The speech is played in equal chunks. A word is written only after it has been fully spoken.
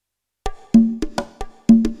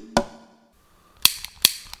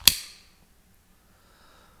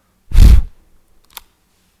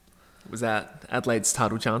Was that Adelaide's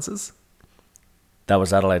title chances? That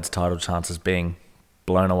was Adelaide's title chances being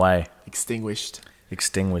blown away, Extinguished.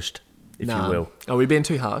 extinguished, if Nah. you will. Are we being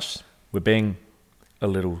too harsh? We're being a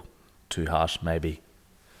little too harsh, maybe.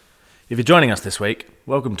 If you're joining us this week,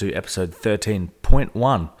 welcome to episode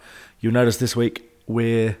 13.1. You'll notice this week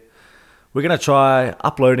we're going to try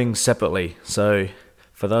uploading separately. So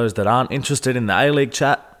for those that aren't interested in the A-League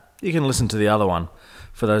chat, you can listen to the other one.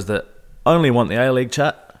 For those that only want the A-League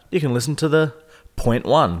chat, you can listen to the point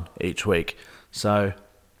one each week. So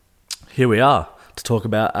here we are to talk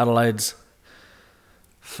about Adelaide's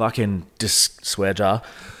fucking disgusting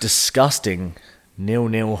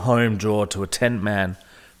 0-0 home draw to a 10-man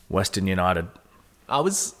Western United. I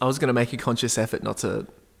was going to make a conscious effort not to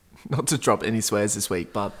drop any swears this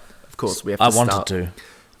week, but of course we have to I wanted start. to.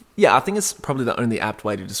 Yeah, I think it's probably the only apt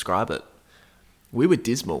way to describe it. We were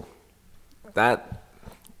dismal.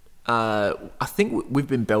 I think we've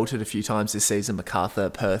been belted a few times this season, MacArthur,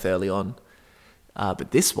 Perth early on.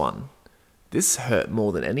 But this hurt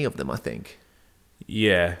more than any of them, I think.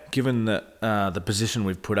 Yeah, given that the position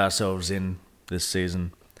we've put ourselves in this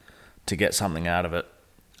season to get something out of it,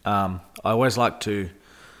 I always like to,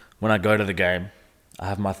 when I go to the game, I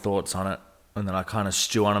have my thoughts on it, and then I kind of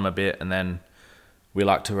stew on them a bit, and then we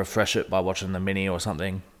like to refresh it by watching the mini or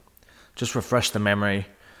something. Just refresh the memory,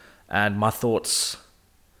 and my thoughts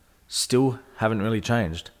still haven't really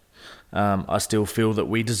changed. I still feel that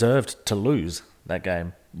we deserved to lose that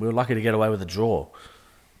game. We were lucky to get away with a draw,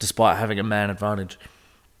 despite having a man advantage.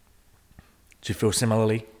 Do you feel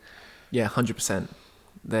similarly? Yeah, 100%.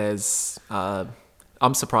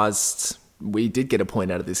 I'm surprised we did get a point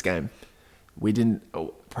out of this game. We didn't,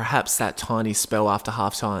 perhaps that tiny spell after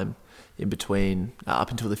halftime in between, up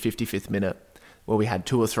until the 55th minute, where we had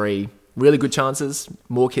 2 or 3 really good chances.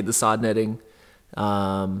 Mork hit the side netting.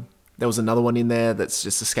 There was another one in there that's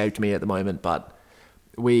just escaped me at the moment, but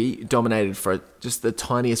we dominated for just the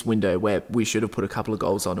tiniest window where we should have put a couple of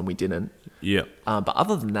goals on and we didn't. Yeah. But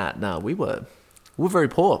other than that, no, we were very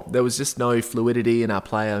poor. There was just no fluidity in our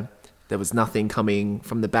player. There was nothing coming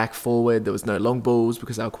from the back forward. There was no long balls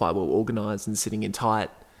because they were quite well organised and sitting in tight.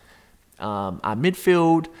 Our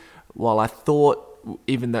midfield, while I thought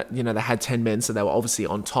even that, they had 10 men, so they were obviously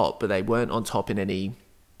on top, but they weren't on top in any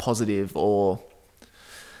positive or,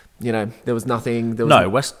 there was nothing.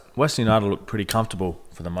 West United looked pretty comfortable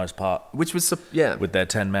for the most part. Which was, yeah. With their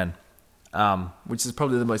 10 men. Which is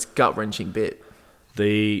probably the most gut-wrenching bit.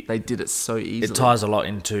 They did it so easily. It ties a lot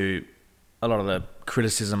into a lot of the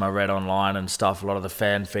criticism I read online and stuff. A lot of the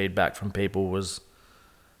fan feedback from people was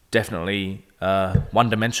definitely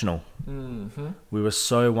one-dimensional. Mm-hmm. We were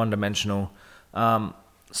so one-dimensional.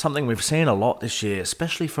 Something we've seen a lot this year,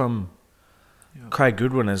 especially from Craig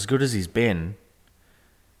Goodwin, as good as he's been.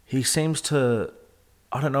 He seems to,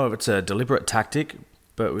 I don't know if it's a deliberate tactic,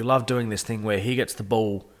 but we love doing this thing where he gets the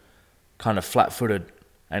ball kind of flat-footed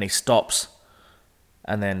and he stops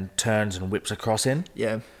and then turns and whips across in.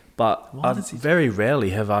 Yeah. But very rarely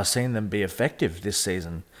have I seen them be effective this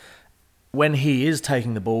season. When he is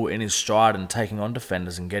taking the ball in his stride and taking on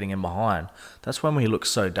defenders and getting in behind, that's when he looks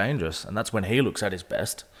so dangerous, and that's when he looks at his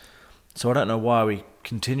best. So I don't know why we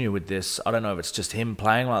continue with this. I don't know if it's just him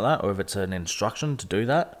playing like that or if it's an instruction to do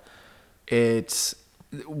that. But it's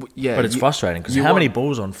frustrating because how many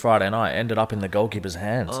balls on Friday night ended up in the goalkeeper's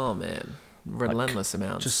hands? Oh man, relentless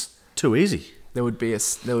amounts. Just too easy. There would be a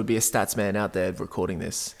stats man out there recording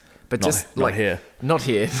this, but not here. Not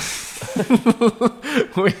here.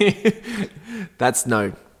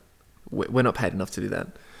 We're not paid enough to do that.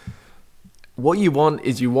 What you want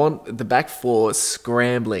is the back four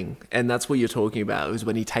scrambling, and that's what you're talking about. It was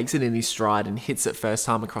when he takes it in his stride and hits it first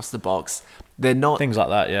time across the box. They're not things like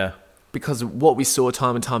that, yeah. Because what we saw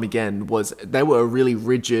time and time again was they were a really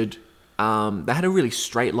rigid. They had a really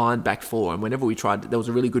straight line back four, and whenever we tried, there was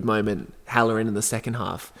a really good moment. Halloran in the second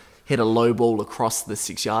half hit a low ball across the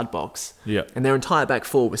 6-yard box, and their entire back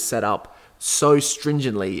four was set up so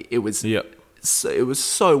stringently. It was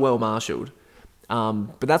so well marshalled.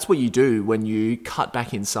 But that's what you do when you cut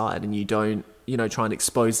back inside and you don't, try and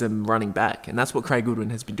expose them running back, and that's what Craig Goodwin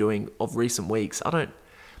has been doing of recent weeks.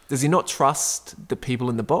 Does he not trust the people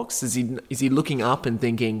in the box? Is he looking up and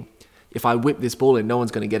thinking, if I whip this ball in, no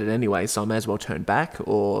one's going to get it anyway, so I may as well turn back?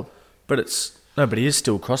 Or but he is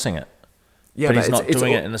still crossing it. Yeah, but he's not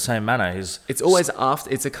doing it in the same manner. It's always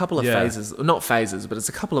after. It's a couple of phases, not phases, but it's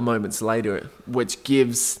a couple of moments later, which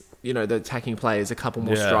gives the attacking players a couple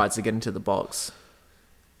more strides to get into the box.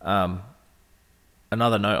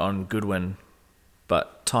 Another note on Goodwin,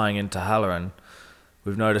 but tying into Halloran,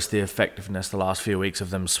 we've noticed the effectiveness the last few weeks of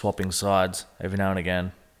them swapping sides every now and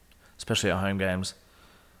again, especially at home games.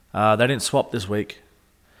 They didn't swap this week.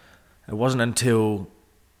 It wasn't until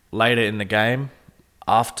later in the game,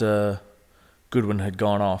 after Goodwin had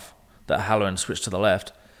gone off, that Halloran switched to the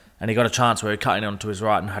left, and he got a chance where he cut in onto his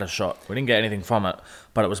right and had a shot. We didn't get anything from it,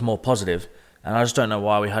 but it was more positive, and I just don't know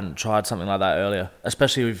why we hadn't tried something like that earlier,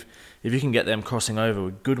 especially if you can get them crossing over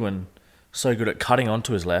with Goodwin so good at cutting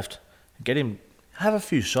onto his left, get him, have a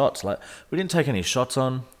few shots. Like, we didn't take any shots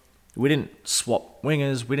on, we didn't swap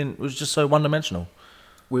wingers, it was just so one-dimensional.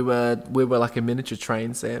 We were like a miniature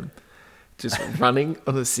train, Sam, just running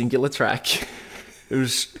on a singular track. It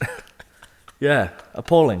was, yeah,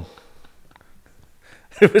 appalling.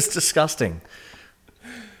 It was disgusting.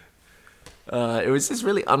 It was just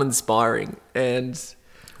really uninspiring, and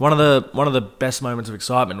one of the best moments of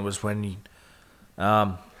excitement was when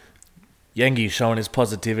Yengi showing his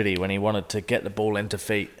positivity when he wanted to get the ball into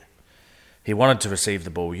feet. He wanted to receive the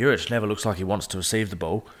ball. Juric never looks like he wants to receive the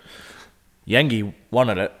ball. Yengi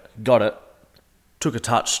wanted it, got it, took a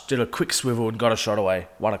touch, did a quick swivel and got a shot away,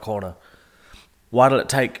 won a corner. Why did it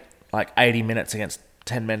take like 80 minutes against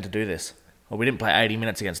 10 men to do this? Well, we didn't play 80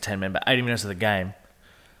 minutes against 10 men, but 80 minutes of the game.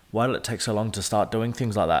 Why did it take so long to start doing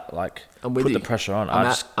things like that? Like, put the pressure on.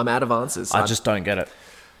 I'm out of answers. I just don't get it.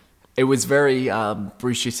 It was very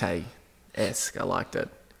Bruchette-esque. I liked it.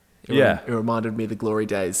 It reminded me of the glory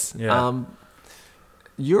days. Yeah.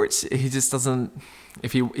 Juric, he just doesn't...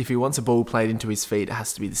 If he wants a ball played into his feet, it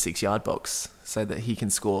has to be the 6-yard box so that he can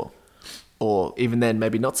score. Or even then,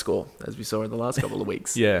 maybe not score, as we saw in the last couple of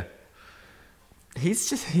weeks. Yeah.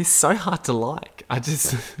 He's so hard to like.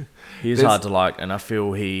 He is hard to like, and I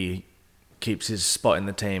feel he keeps his spot in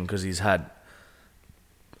the team because he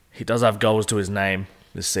does have goals to his name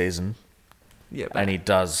this season. Yeah, and he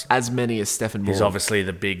does as many as Stefan Moore. He's obviously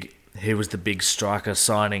he was the big striker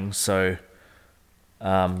signing, so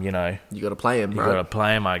you got to play him. You got to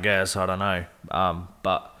play him, I guess. I don't know,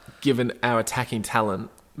 but given our attacking talent,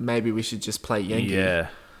 maybe we should just play Yengi. Yeah.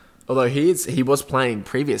 Although he was playing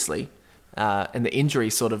previously, and the injury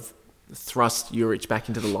sort of thrust Juric back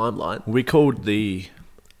into the limelight. We called when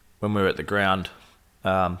we were at the ground,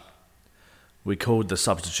 we called the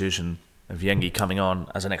substitution of Yengi coming on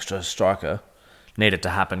as an extra striker needed to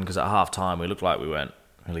happen because at half time we looked like we weren't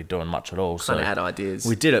really doing much at all. Kind of had ideas.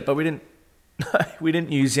 We did it, but we didn't. We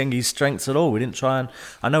didn't use Yengi's strengths at all. We didn't try and...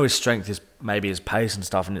 I know his strength is maybe his pace and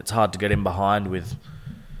stuff, and it's hard to get in behind with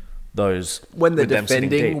those... When they're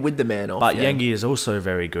defending with the man off. But Yengi is also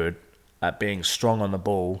very good at being strong on the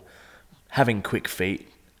ball, having quick feet,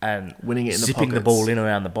 and winning it in zipping the the ball in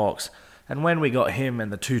around the box. And when we got him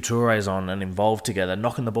and the two Toures on and involved together,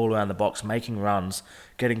 knocking the ball around the box, making runs,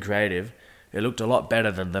 getting creative, it looked a lot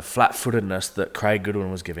better than the flat-footedness that Craig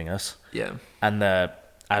Goodwin was giving us. Yeah. And the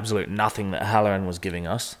absolute nothing that Halloran was giving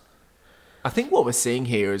us. I think what we're seeing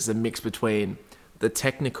here is a mix between the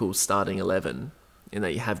technical starting 11, in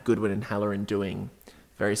that you have Goodwin and Halloran doing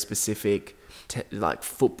very specific, like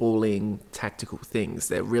footballing, tactical things.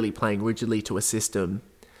 They're really playing rigidly to a system.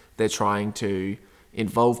 They're trying to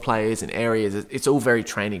involve players in areas. It's all very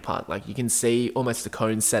training part. Like, you can see almost the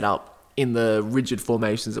cone set up in the rigid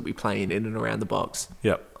formations that we play in and around the box.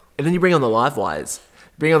 Yep. And then you bring on the live wires,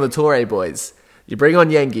 bring on the Toure boys, you bring on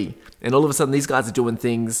Yengi, and all of a sudden these guys are doing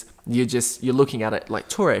things. You're looking at it like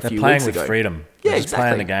Toure a few weeks ago. They're playing with freedom. Yeah, They're just exactly.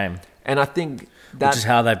 playing the game. And I think that... Which is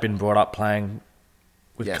how they've been brought up, playing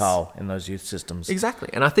with Carl in those youth systems. Exactly.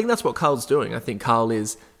 And I think that's what Carl's doing. I think Carl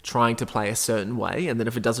is trying to play a certain way, and then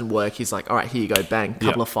if it doesn't work, he's like, all right, here you go, bang,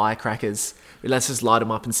 couple of firecrackers. Let's just light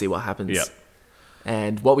them up and see what happens. Yep.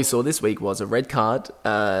 And what we saw this week was a red card,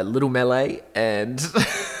 a little melee, and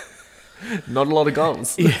not a lot of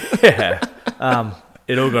goals. Yeah.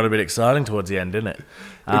 It all got a bit exciting towards the end, didn't it?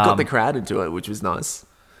 It got the crowd into it, which was nice.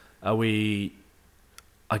 I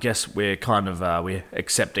guess we're kind of we're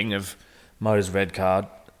accepting of Mo's red card.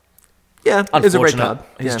 Yeah, it was a red card.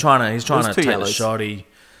 He's trying to take yellows. the shot. He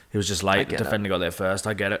was just late. The defender got there first.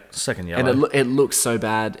 I get it. Second yellow. And it looks so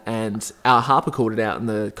bad. And our Harper called it out in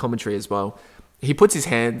the commentary as well. He puts his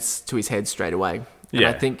hands to his head straight away. And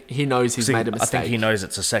I think he knows he's made a mistake. I think he knows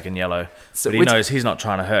it's a second yellow. But he knows he's not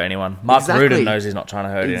trying to hurt anyone. Mark Rudin knows he's not trying to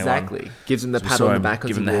hurt anyone. Exactly. Gives him the pat on the back.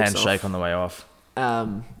 Give him the handshake on the way off.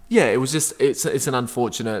 Yeah, it was just... It's an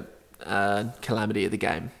unfortunate calamity of the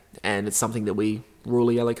game. And it's something that we rule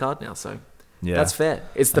a yellow card now, so... Yeah. That's fair.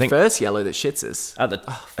 It's the first yellow that shits us. At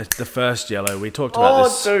the first yellow, we talked about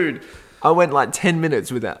this. Oh, dude. I went like 10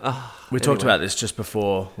 minminutes with that. We talked about this just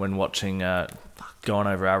before when watching, going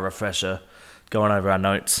over our refresher, going over our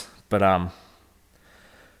notes. But I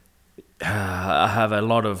have a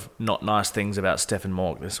lot of not nice things about Stefan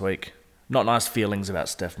Mork this week. Not nice feelings about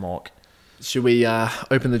Steph Mork. Should we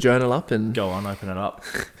open the journal up and... Go on, open it up.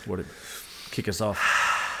 Kick us off.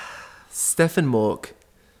 Stefan Mork,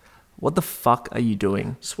 what the fuck are you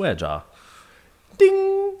doing? Swear jar.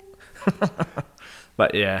 Ding!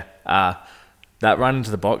 But yeah, that run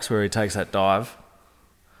into the box where he takes that dive,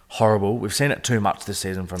 horrible. We've seen it too much this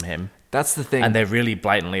season from him. That's the thing. And they're really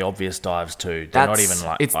blatantly obvious dives too. They're not even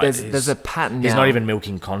like... There's a pattern He's now. not even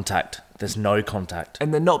milking contact. There's no contact.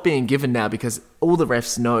 And they're not being given now because all the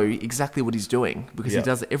refs know exactly what he's doing because he Yeah.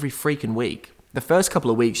 does it every freaking week. The first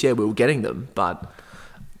couple of weeks, yeah, we were getting them, but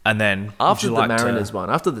And then... after the would you like Mariners one,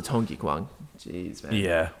 after the Tonkic one, jeez, man.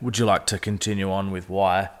 Yeah. Would you like to continue on with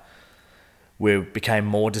why we became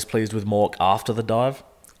more displeased with Mork after the dive?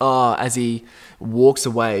 Oh, as he walks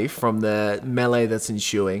away from the melee that's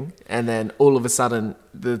ensuing, and then all of a sudden,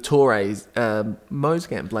 the Torres, Mo's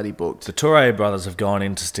getting bloody booked. The Toure brothers have gone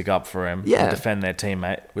in to stick up for him Yeah. and defend their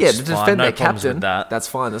teammate. Which Yeah, is to fine. defend No their problems captain, with that. that's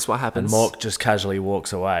fine, that's what And happens. Mork just casually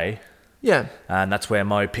walks away. Yeah, And that's where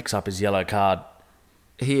Mo picks up his yellow card.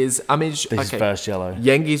 he is, I mean, His okay, first yellow.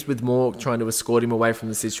 Yengi's with Mork trying to escort him away from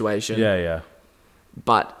the situation. Yeah.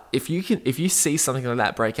 But if you see something like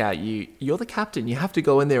that break out, you're the captain. You have to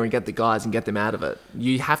go in there and get the guys and get them out of it.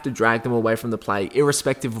 You have to drag them away from the play,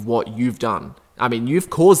 irrespective of what you've done. I mean, you've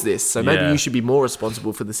caused this, so maybe Yeah. you should be more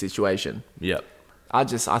responsible for the situation. Yep. I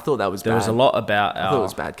thought that was There bad. was a lot about I thought it our...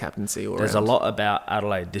 was bad captaincy all There's around. a lot about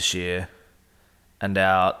Adelaide this year and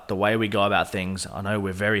the way we go about things. I know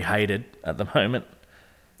we're very hated at the moment.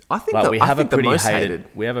 I think Like I think the most hated.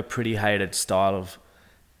 We have a pretty hated style of,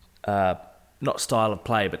 not style of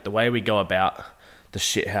play, but the way we go about the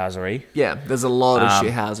shithousery. Yeah, there's a lot of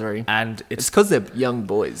shithousery. And It's it's because they're young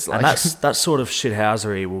boys. Like, and that sort of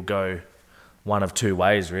shithousery will go one of two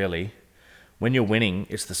ways, really. When you're winning,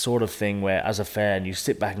 it's the sort of thing where, as a fan, you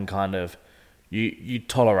sit back and kind of you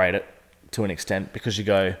tolerate it to an extent because you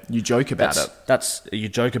go, you joke about it you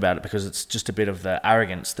joke about it because it's just a bit of the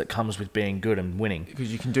arrogance that comes with being good and winning.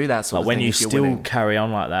 because you can do that sort But of when thing you if you're still winning. carry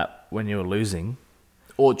on like that when you're losing,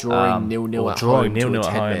 Or drawing 0-0 or at drawing home to 0-0 a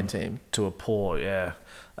at 10-man home team. to a poor,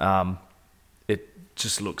 it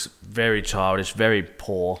just looks very childish, very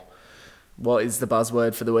poor. What is the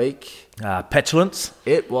buzzword for the week? Petulance,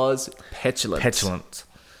 It was petulant.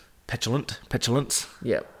 petulance.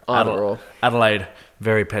 Yeah, either or. Adelaide,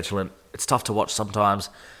 very petulant. It's tough to watch sometimes,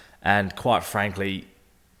 and quite frankly,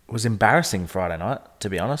 it was embarrassing Friday night, to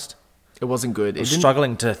be honest. It wasn't good. I It was didn't,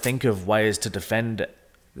 struggling to think of ways to defend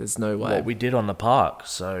there's no way. what we did on the park.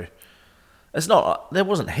 So it's not, there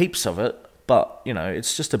wasn't heaps of it, but you know,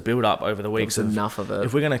 it's just a build up over the weeks. was enough of it.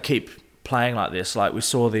 If we're going to keep playing like this, like we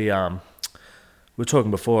saw we were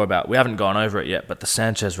talking before about, we haven't gone over it yet, but the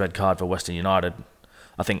Sanchez red card for Western United,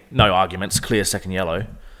 I think no arguments, clear second yellow.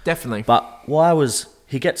 Definitely. But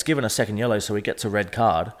he gets given a second yellow, so he gets a red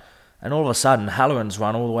card, and all of a sudden Halloran's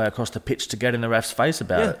run all the way across the pitch to get in the ref's face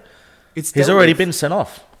about it. It's He's dealt already with. been sent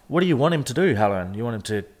off. What do you want him to do, Halloran? You want him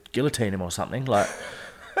to guillotine him or something? Like,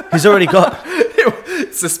 he's already got...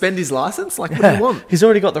 Suspend his license? Like, what do you want? He's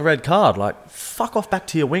already got the red card. Like, fuck off back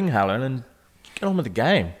to your wing, Halloran, and get on with the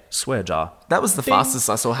game. Swear jar. That was the fastest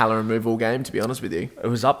I saw Halloran move all game, to be honest with you. It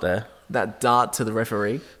was up there. That dart to the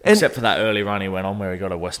referee. And Except for that early run he went on where he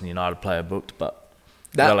got a Western United player booked, but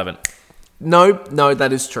relevant. no,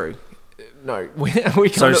 that is true. No, we So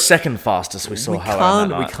can't. second fastest we saw Halloran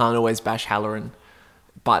that We night. can't always bash Halloran,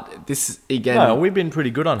 but this again No, we've been pretty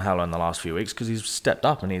good on Halloran the last few weeks because he's stepped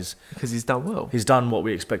up and he's because he's done well. done what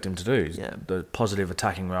we expect him to do. Yeah. The positive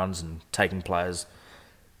attacking runs and taking players,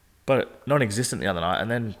 but non-existent the other night. And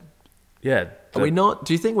then, yeah, Are we not?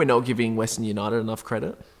 Do you think we're not giving Western United enough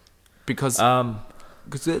credit? Because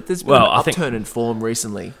there's been well, an I think- upturn in form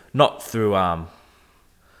recently. not through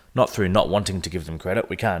not wanting to give them credit.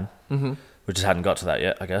 We can. Mm-hmm. We just hadn't got to that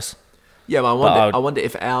yet, I guess. Yeah, but I would- I wonder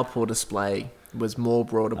if our poor display was more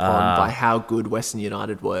brought upon by how good Western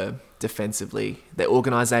United were defensively. Their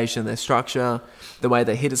organisation, their structure, the way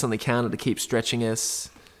they hit us on the counter to keep stretching us.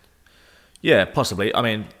 Yeah, possibly. I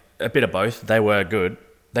mean, a bit of both. They were good.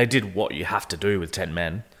 They did what you have to do with 10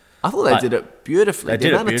 men. I thought they Like, did it beautifully. they The did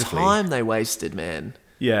it amount beautifully. of time they wasted, man.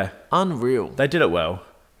 Yeah, Unreal. they did it well.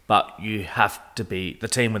 But you have to be... The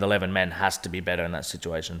team with 11 men has to be better in that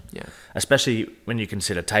situation. Yeah. Especially when you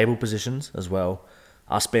consider table positions as well.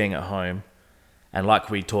 Us being at home. And like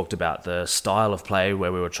we talked about, the style of play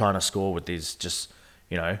where we were trying to score with these just,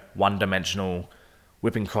 one-dimensional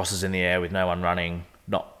whipping crosses in the air with no one running,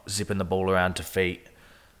 not zipping the ball around to feet.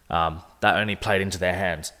 That only played into their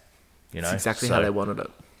hands. That's exactly how they wanted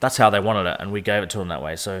it. That's how they wanted it, and we gave it to them that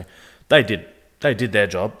way. So they did their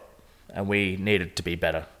job, and we needed to be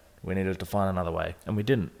better. We needed to find another way, and we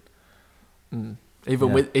didn't.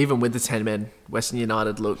 Even with the 10 men, Western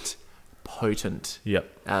United looked potent. Yep.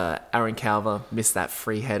 Aaron Calver missed that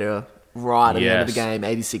free header right at the end of the Yes. game,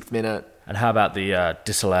 86th minute. And how about the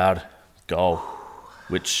disallowed goal,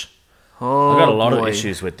 which Oh, I've got a lot boy. of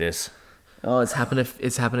issues with this. Oh, it's happened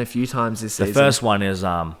a few times this The season. first one is,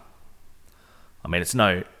 I mean, it's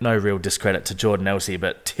no real discredit to Jordan Elsey,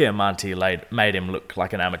 but Diamante made him look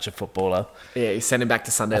like an amateur footballer. Yeah, he sent him back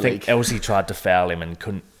to Sunday I think League. Elsey tried to foul him and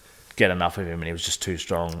couldn't get enough of him, and he was just too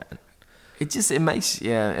strong. It makes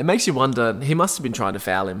you wonder. He must have been trying to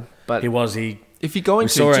foul him, but if you're going We to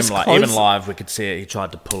saw him just even live. We could see it. He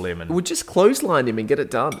tried to pull him, and would just clothesline him and get it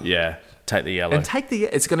done. yeah, take the yellow. And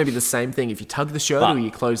it's going to be the same thing if you tug the shirt But or you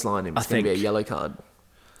clothesline him. It's going to be a yellow card.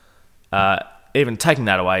 Even taking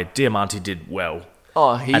that away, Diamante did well.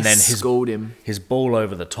 Oh, he And then schooled him. His ball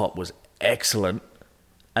over the top was excellent,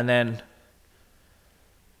 and then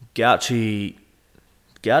Gauchi's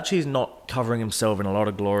not covering himself in a lot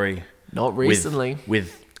of glory. Not recently.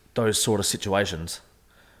 With those sort of situations.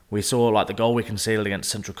 We saw like the goal we conceded against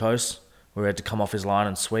Central Coast, where he had to come off his line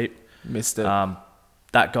and sweep. Missed it.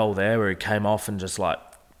 That goal there, where he came off and just like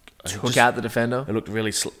Took out the defender. It looked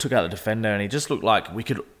really took out the defender, and he just looked like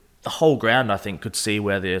the whole ground I think could see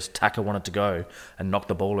where the attacker wanted to go and knock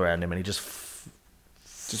the ball around him, and he just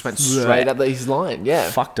Just went straight up his line.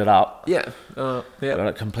 Yeah. fucked it up. Yeah. Yeah. Got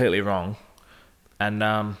it completely wrong, and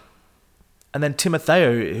then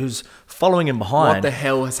Timotheo, who's following him behind. What the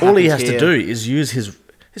hell has All he happened has here? to do is use his.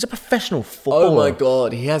 He's a professional footballer. Oh my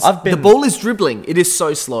god, he has. I've been- the ball is dribbling. It is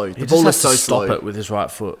so slow. The He ball just is has so to stop slow. it with his right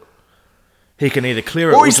foot. He can either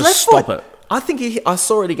clear it Or or his just left stop foot. it. I think I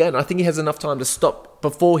saw it again. I think he has enough time to stop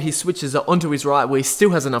before he switches it onto his right, where he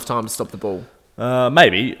still has enough time to stop the ball.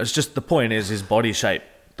 Maybe it's just the point is his body shape.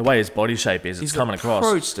 The way his body shape is, it's He's coming across.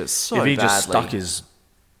 approached it so if he just badly. stuck his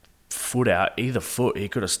foot out, either foot, he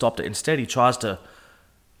could have stopped it. Instead, he tries to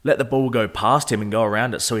let the ball go past him and go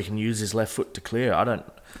around it so he can use his left foot to clear. I don't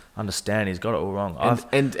understand. He's got it all wrong.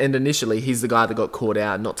 And initially, he's the guy that got caught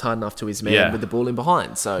out, not tight enough to his man Yeah. with the ball in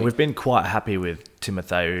behind. So We've been quite happy with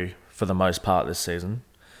Timotheo for the most part this season,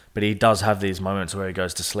 but he does have these moments where he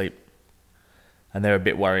goes to sleep, and they're a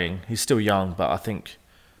bit worrying. He's still young, but I think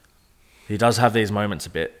he does have these moments a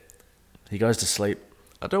bit. He goes to sleep.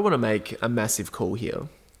 I don't want to make a massive call here.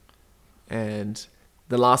 And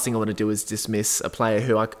the last thing I want to do is dismiss a player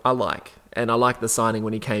who I like. And I like the signing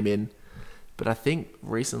when he came in. But I think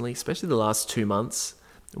recently, especially the last 2 months,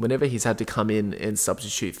 whenever he's had to come in and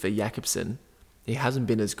substitute for Jakobsen, he hasn't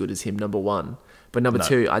been as good as him, number one. But number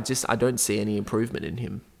two, I don't see any improvement in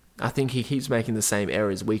him. I think he keeps making the same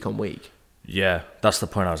errors week on week. Yeah, that's the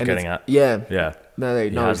point I was And getting it's- at. yeah. Yeah. No, He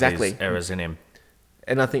no, has exactly. these errors in him.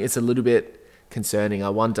 And I think it's a little bit concerning. I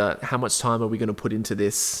wonder how much time are we going to put into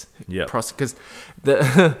this Yep. process? Because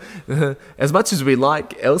the as much as we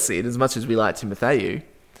like Elsie and as much as we like Timotheo,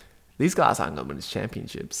 these guys aren't going to win us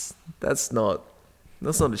championships. That's not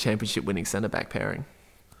a championship winning centre back pairing.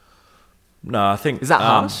 No, I think... Is that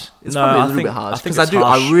harsh? It's no, probably a I little think- bit harsh I think because it's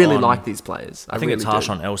harsh I really on- like these players. I think really it's harsh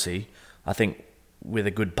do. on Elsie. I think with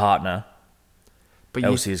a good partner, But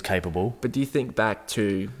Elsie is capable. But do you think back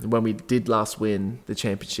to when we did last win the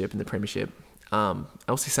championship and the premiership?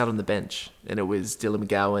 Elsie sat on the bench, and it was Dylan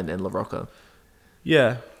McGowan and LaRocca.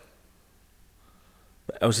 Yeah.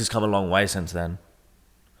 But Elsie's come a long way since then.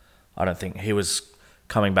 I don't think he was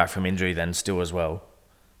coming back from injury then still as well.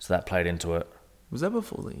 So that played into it. Was that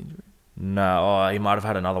before the injury? No, he might have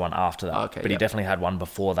had another one after that. Okay, but he yeah. definitely had one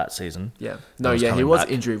before that season. Yeah. That No, was yeah, he coming was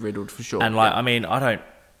back. injury riddled for sure. And like, I mean,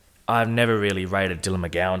 I've never really rated Dylan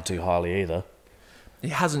McGowan too highly either. He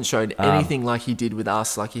hasn't shown anything like he did with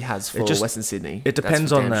us, like he has for just- Western Sydney. It That's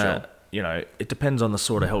depends for on damn the, sure. it depends on the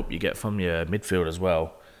sort of help you get from your midfield as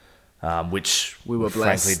well, which We were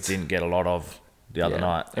frankly blessed. didn't get a lot of the other Yeah.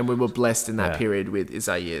 night. And we were blessed in that Yeah. period with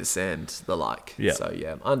Isaias and the like. Yeah. So,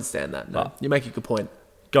 yeah, I understand that. No, But- you make a good point.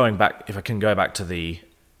 Going back, if I can go back to the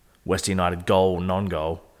West United goal,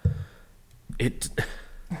 non-goal,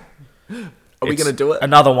 Are we going to do it?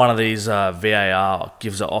 Another one of these VAR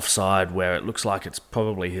gives it offside where it looks like it's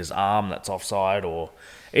probably his arm that's offside, or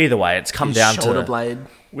either way, it's come His down shoulder to blade.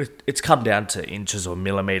 It's come down to inches or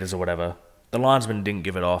millimeters or whatever. The linesman didn't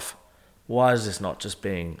give it off. Why is this not just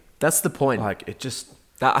being That's the point. like it? Just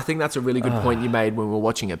I think that's a really good point you made when we were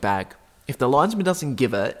watching it back. If the linesman doesn't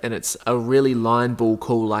give it and it's a really line ball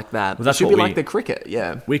call like that, Well, that's it should what be we- like the cricket.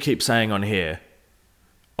 Yeah. we keep saying on here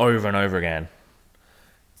over and over again.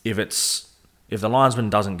 If the linesman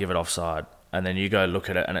doesn't give it offside, and then you go look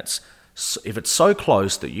at it, and if it's so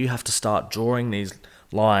close that you have to start drawing these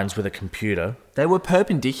lines with a computer, They were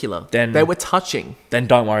perpendicular. Then- they were touching. then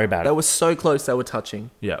don't worry about They it. were so close they were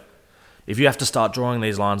touching. Yeah. If you have to start drawing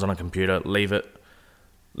these lines on a computer, leave it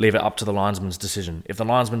up to the linesman's decision. If the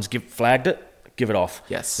linesman's flagged it, give it off.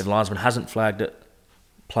 Yes. If the linesman hasn't flagged it,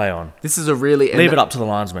 play on. This is a really... Leave it up to the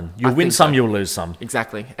linesman. You'll win some, you'll lose some.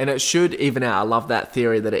 Exactly. And it should even out. I love that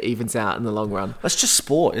theory that it evens out in the long run. That's just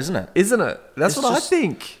sport, isn't it? Isn't it? That's It's what just- I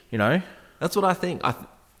think. You know? That's what I think.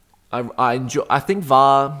 I enjoy... I think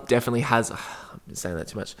VAR definitely has... I'm saying that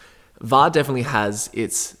too much. VAR definitely has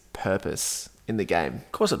its purpose in the game.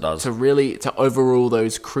 Of course it does. To overrule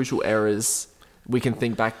those crucial errors. We can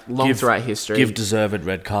think back throughout history. Give deserved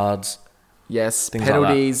red cards. Yes, things like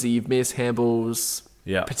penalties, you've missed handballs.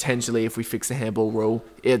 Yeah. Potentially, if we fix the handball rule,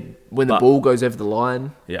 when the ball goes over the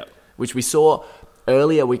line, Yeah. which we saw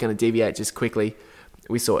earlier, we're going to deviate just quickly.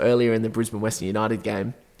 We saw earlier in the Brisbane Western United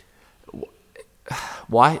game.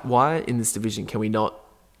 Why in this division can we not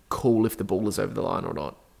call if the ball is over the line or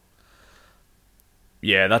not?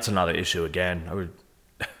 Yeah, that's another issue again.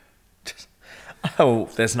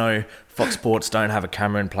 There's no... Fox Sports don't have a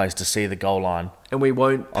camera in place to see the goal line. And we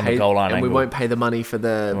won't On pay, the goal line and we angle. won't pay the money for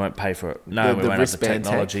the... We won't pay for it. No, we the won't have the wristband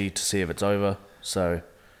technology to see if it's over. So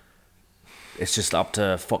it's just up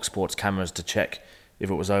to Fox Sports cameras to check if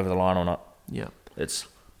it was over the line or not. Yeah.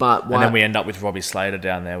 And then we end up with Robbie Slater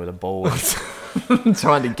down there with a ball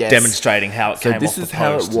trying to guess. demonstrating how it So came this off the is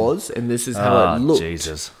how it post. was, and this is how it looked.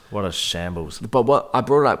 Jesus. What a shambles. But what I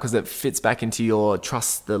brought it up because it fits back into your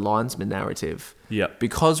trust the linesman narrative. Yep.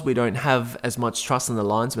 Because we don't have as much trust in the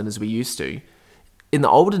linesman as we used to. In the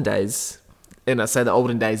olden days, and I say the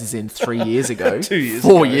olden days is in 3 years ago, 2 years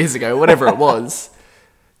 4 ago. years ago, whatever it was.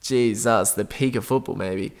 Jesus, the peak of football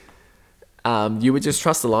maybe. You would just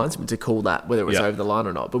trust the linesman to call that, whether it was Yep. over the line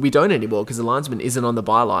or not. But we don't anymore because the linesman isn't on the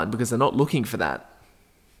byline because they're not looking for that.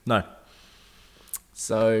 No.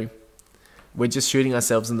 So we're just shooting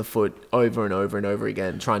ourselves in the foot over and over and over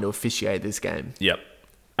again, trying to officiate this game. Yep.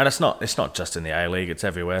 And it's not just in the A-League, it's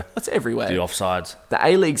everywhere. That's everywhere. The offsides. The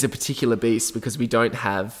A-League's a particular beast because we don't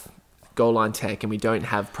have goal line tech and we don't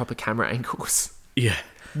have proper camera angles. Yeah.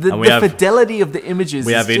 The And we have fidelity of the images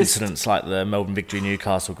we is have just... incidents like the Melbourne Victory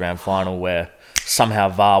Newcastle Grand Final where somehow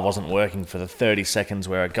VAR wasn't working for the 30 seconds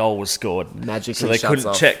where a goal was scored. Magically so they shuts couldn't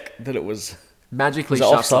off. check that it was... magically Was it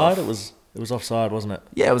shuts offside? off. It was offside, wasn't it?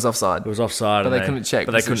 Yeah, it was offside. It was offside. But and they couldn't check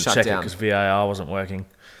But they because it was couldn't shut check it down. because VAR wasn't working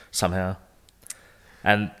somehow.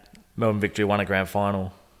 And Melbourne Victory won a grand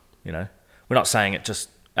final, you know. We're not saying it just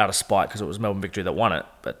out of spite because it was Melbourne Victory that won it,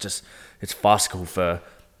 but just it's farcical for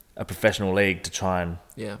a professional league to try and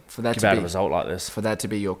Yeah, for that give to out be a result like this. for that to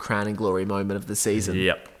be your crowning glory moment of the season.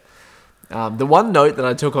 Yep. The one note that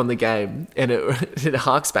I took on the game, and it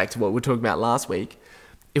harks back to what we were talking about last week.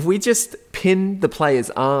 If we just pin the players'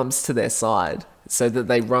 arms to their side so that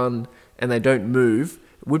they run and they don't move,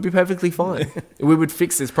 it would be perfectly fine. We would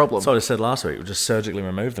fix this problem. That's what I said last week. We'll just surgically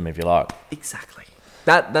remove them if you like. Exactly.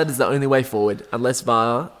 That is the only way forward, unless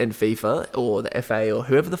VAR and FIFA or the FA or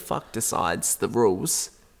whoever the fuck decides the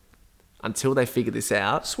rules, until they figure this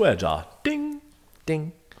out. Swear jar. Ding.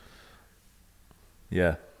 Ding.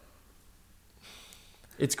 Yeah.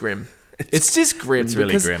 It's grim. It's just grim. It's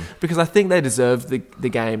really grim. Because I think they deserve the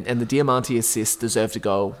game, and the Diamante assist deserved a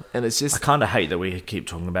goal, and it's I just kind of hate that we keep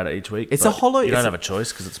talking about it each week. It's but a hollow- You don't it's have a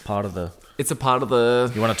choice because it's part of the... it's a part of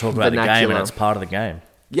the. You want to talk about the game vernacular. and it's part of the game.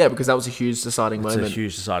 Yeah, because that was a huge deciding It's moment. a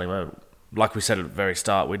huge deciding moment. Like we said at the very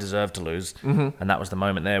start, we deserved to lose. Mm-hmm. And that was the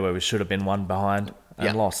moment there where we should have been one behind and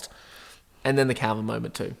Yeah. lost. And then the Calvin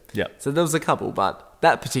moment too. Yeah. So there was a couple, but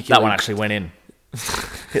that particular That one actually went in.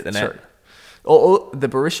 Hit the net. True. Or the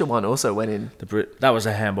Barisha one also went in. That was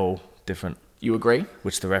a handball different, You agree?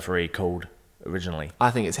 which the referee called originally.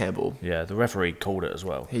 I think it's handball. Yeah, the referee called it as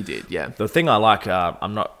well. He did, yeah. The thing I like,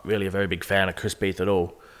 I'm not really a very big fan of Chris Beath at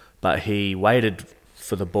all, but he waited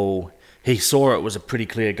for the ball. He saw it was a pretty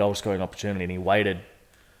clear goal scoring opportunity, and he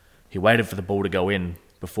waited for the ball to go in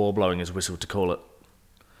before blowing his whistle to call it.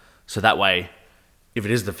 So that way, if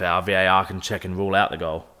it is the foul, VAR can check and rule out the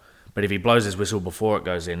goal. But if he blows his whistle before it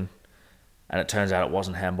goes in, and it turns out it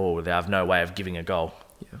wasn't handball, they have no way of giving a goal.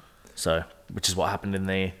 Yeah. So, which is what happened in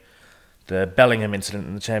the Bellingham incident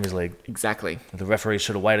in the Champions League. Exactly. The referee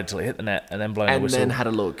should have waited till it hit the net and then blown the And whistle. then had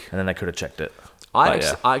a look. And then they could have checked it. I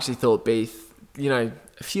But actually thought Beath, a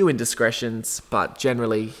few indiscretions, but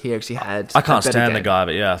generally he actually had I can't a better stand the game. guy,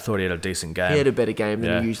 but yeah, I thought he had a decent game. He had a better game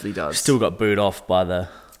than he usually does. Still got booed off by the...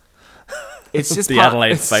 It's just the part,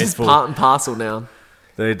 Adelaide it's just faithful. part and parcel now.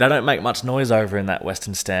 They don't make much noise over in that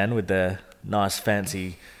Western stand with their nice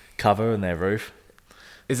fancy cover and their roof.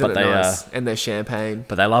 Isn't But it they, nice? And their champagne.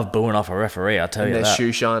 But they love booing off a referee, I tell And you their that.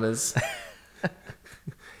 shoe shiners.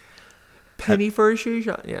 Penny for a shoe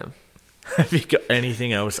shine. Yeah. Have you got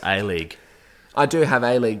anything else A-League? I do have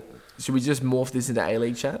A-League Should we just morph this into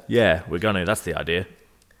A-League chat? Yeah, we're going to. That's the idea.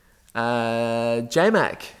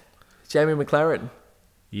 J-Mac. Jamie McLaren.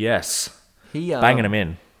 Yes. He Banging him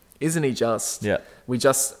in. Isn't he just? Yeah.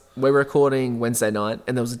 We're recording Wednesday night,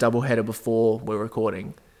 and there was a doubleheader before we're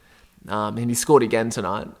recording. And he scored again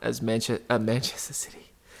tonight as Manchester City.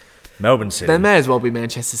 Melbourne City. They may as well be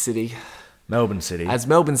Manchester City. Melbourne City. As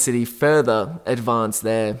Melbourne City further advance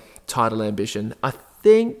their title ambition, I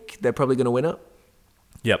think they're probably going to win it.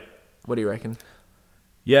 Yep. What do you reckon?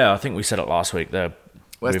 Yeah, I think we said it last week. I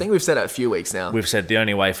think we've said it a few weeks now. We've said the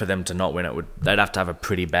only way for them to not win it they'd have to have a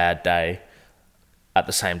pretty bad day. At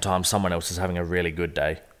the same time, someone else is having a really good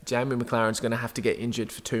day. Jamie McLaren's going to have to get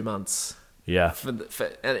injured for 2 months. Yeah.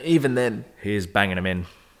 And even then, He's banging him in.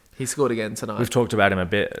 he scored again tonight. We've talked about him a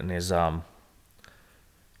bit, and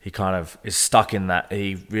he kind of is stuck in that.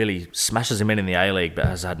 He really smashes him in the A-League, but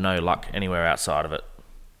has had no luck anywhere outside of it.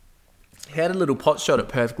 He had a little pot shot at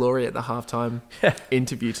Perth Glory at the halftime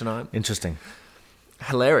interview tonight. Interesting.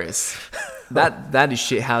 Hilarious. That is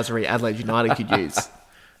shithousery Adelaide United could use.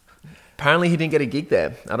 Apparently he didn't get a gig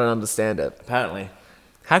there. I don't understand it. Apparently.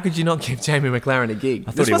 How could you not give Jamie McLaren a gig?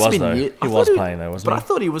 I thought he was, though. He was playing, though, wasn't he? But I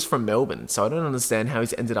thought he was from Melbourne, so I don't understand how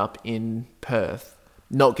he's ended up in Perth,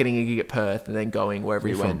 not getting a gig at Perth and then going wherever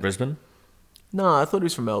he From went. Brisbane? No, I thought he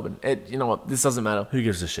was from Melbourne. You know what? This doesn't matter. Who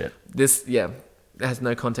gives a shit? It has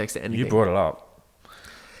no context to anything. You brought it up.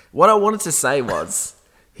 What I wanted to say was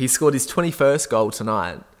he scored his 21st goal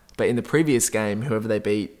tonight, but in the previous game, whoever they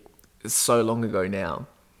beat so long ago now,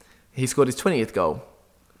 he scored his 20th goal,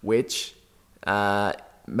 which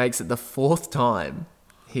makes it the 4th time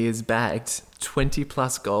he has bagged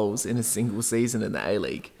 20-plus goals in a single season in the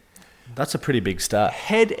A-League. That's a pretty big start.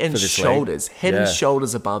 Head and shoulders. League. And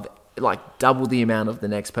shoulders above, like double the amount of the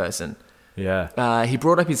next person. Yeah. He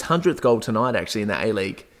brought up his 100th goal tonight, actually, in the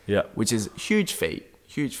A-League. Yeah. Which is huge feat.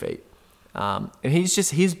 And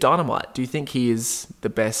he's dynamite. Do you think he is the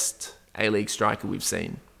best A-League striker we've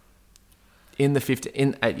seen? In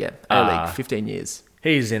the A-League, 15 years.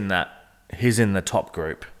 He's in the top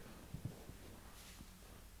group.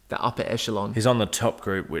 The upper echelon. He's on the top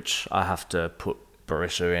group, which I have to put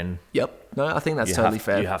Berisha in. Yep. No, I think that's totally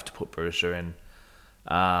fair. You have to put Berisha in.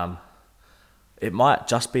 It might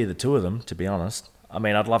just be the two of them, to be honest. I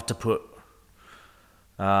mean, I'd love to put,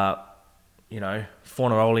 Fornaroli,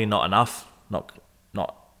 not enough. Not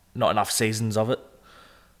enough seasons of it.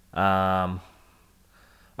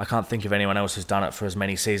 I can't think of anyone else who's done it for as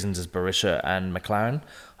many seasons as Berisha and McLaren.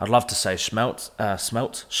 I'd love to say Schmelz.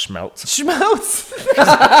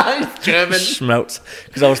 German. Schmelz.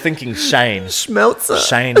 Because I was thinking Shane. Schmelzer.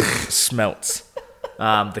 Shane Schmelz.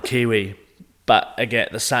 The Kiwi. But again,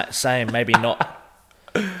 the same, maybe not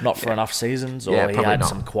for enough seasons, or he had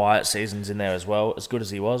some quiet seasons in there as well, as good as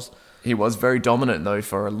he was. He was very dominant, though,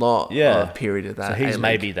 for a lot of period of that. So he's A-League.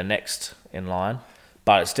 maybe the next in line.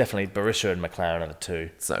 But it's definitely Berisha and McLaren are the two.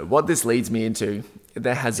 So what this leads me into,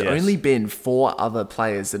 there has only been 4 other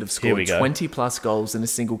players that have scored 20-plus goals in a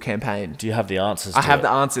single campaign. Do you have the answers? I have the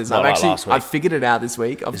answers. I've figured it out this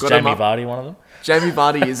week. Is Jamie Vardy one of them? Jamie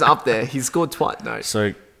Vardy is up there. He scored twice. No.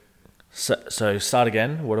 So start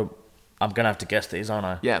again. I'm going to have to guess these, aren't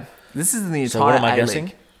I? Yeah. This is in the entire So what am I A-League.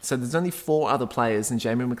 guessing? So there's only 4 other players than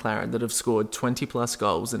Jamie McLaren that have scored 20-plus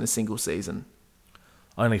goals in a single season.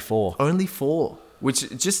 Only 4. Only 4. Which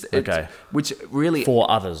really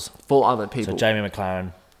 4 others. 4 other people. So Jamie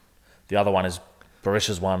McLaren. The other one is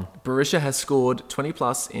Berisha's one. Berisha has scored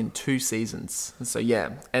 20-plus in 2 seasons. So,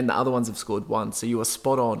 and the other ones have scored 1. So you are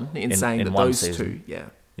spot on in saying that those season.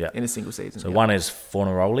 2, in a single season. So one is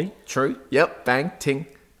Fornaroli. True. Yep. Bang. Ting.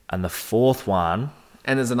 And the 4th one...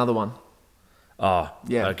 And there's another one. Oh,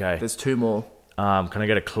 yeah. Okay. There's 2 more. Can I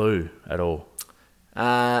get a clue at all?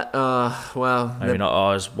 Well... Maybe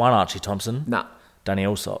not. There's one Archie Thompson. Nah. Danny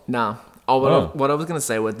Allsop. Nah. What I was going to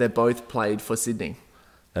say was they both played for Sydney.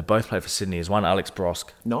 They both played for Sydney. Is one Alex Brosk?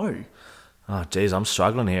 No. Oh, geez, I'm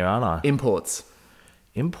struggling here, aren't I? Imports.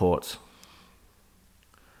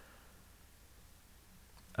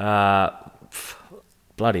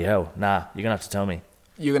 Bloody hell. Nah, you're going to have to tell me.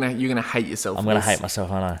 You're gonna hate yourself. I'm going to hate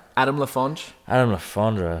myself, aren't I? Adam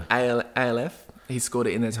Lafondre. ALF. He scored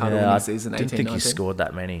it in their title winning season, 18-19. I didn't think he scored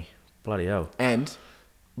that many. Bloody hell. And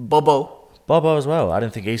Bobo as well. I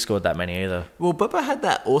didn't think he scored that many either. Well, Bobo had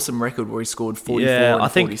that awesome record where he scored 44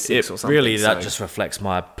 and 46 or something. Really, that just reflects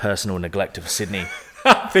my personal neglect of Sydney.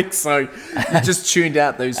 I think so. You just tuned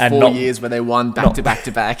out those 4 years where they won back to back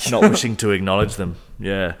to back. Not wishing to acknowledge them.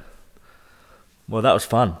 Yeah. Well, that was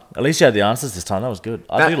fun. At least you had the answers this time. That was good.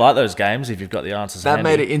 I do like those games if you've got the answers That handy.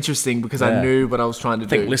 made it interesting because I knew what I was trying to I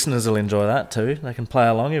think do. listeners will enjoy that too. They can play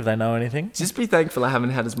along if they know anything. Just be thankful I haven't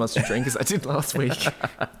had as much to drink as I did last week.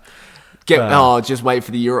 Just wait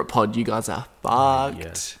for the Europe pod. You guys are fucked.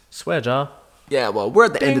 Yeah. Swear jar. Yeah, well, we're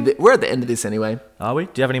at the end of this anyway. Are we?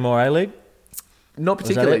 Do you have any more A-League? Not that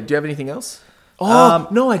particularly. it? Do you have anything else? Oh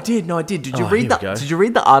no, I did. Did you read here we that? go. Did you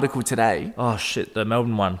read the article today? Oh shit, the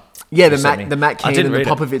Melbourne one. Yeah, You sent me. the Matt I Keane didn't and the read it.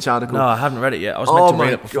 Popovich article. No, I haven't read it yet. I was meant to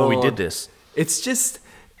read it before we did this. It's just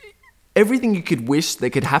everything you could wish that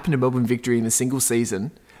could happen to Melbourne Victory in a single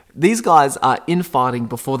season. These guys are infighting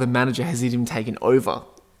before the manager has even taken over.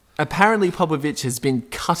 Apparently, Popovich has been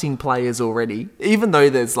cutting players already, even though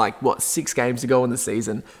there's 6 games to go in the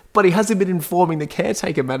season. But he hasn't been informing the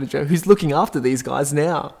caretaker manager who's looking after these guys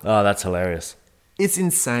now. Oh, that's hilarious. It's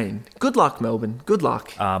insane. Good luck, Melbourne. Good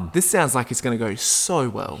luck. This sounds like it's going to go so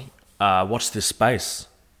well. Watch This Space.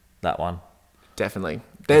 That one. Definitely.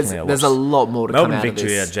 Definitely I'll There's watch a lot more to Melbourne come out of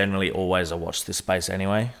Victory this. are generally always a Watch This Space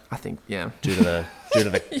anyway, I think, yeah. due to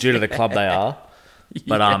the club they are.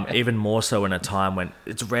 But even more so in a time when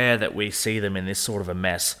it's rare that we see them in this sort of a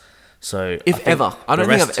mess. So If I think ever. I don't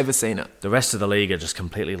the think rest- I've ever seen it. The rest of the league are just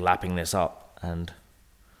completely lapping this up, and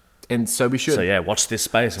And so we should. so yeah, watch This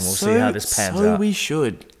Space, and we'll see how this pans out. we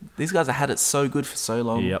should. These guys have had it so good for so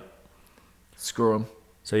long. Yep. Screw them.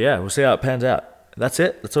 So yeah, we'll see how it pans out. That's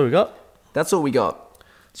it. That's all we got. That's all we got.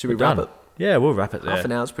 Should we wrap Done. it? Yeah, we'll wrap it there. Half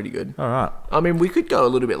an hour's pretty good. All right. I mean, we could go a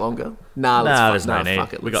little bit longer. Nah, There's no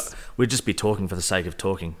fuck need. it. We'd just be talking for the sake of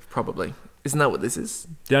talking. Probably. Isn't that what this is?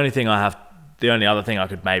 The only other thing I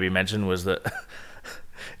could maybe mention was that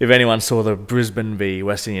if anyone saw the Brisbane v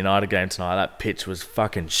Western United game tonight, that pitch was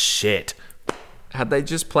fucking shit. Had they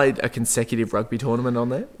just played a consecutive rugby tournament on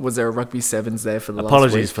there? Was there a rugby sevens there for the last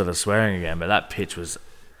Apologies week? for the swearing again, but that pitch was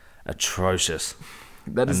atrocious.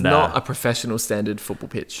 That is and, not a professional standard football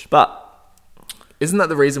pitch. But Isn't that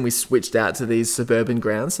the reason we switched out to these suburban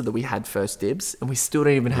grounds so that we had first dibs? And we still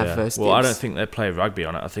don't even have yeah. first well, dibs. I don't think they play rugby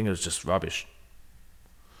on it. I think it was just rubbish.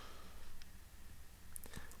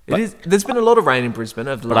 There's been a lot of rain in Brisbane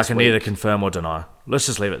over the But I last can week. neither confirm or deny. Let's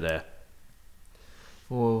just leave it there.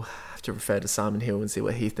 We'll have to refer to Simon Hill and see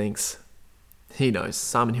what he thinks. He knows.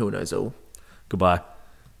 Simon Hill knows all. Goodbye.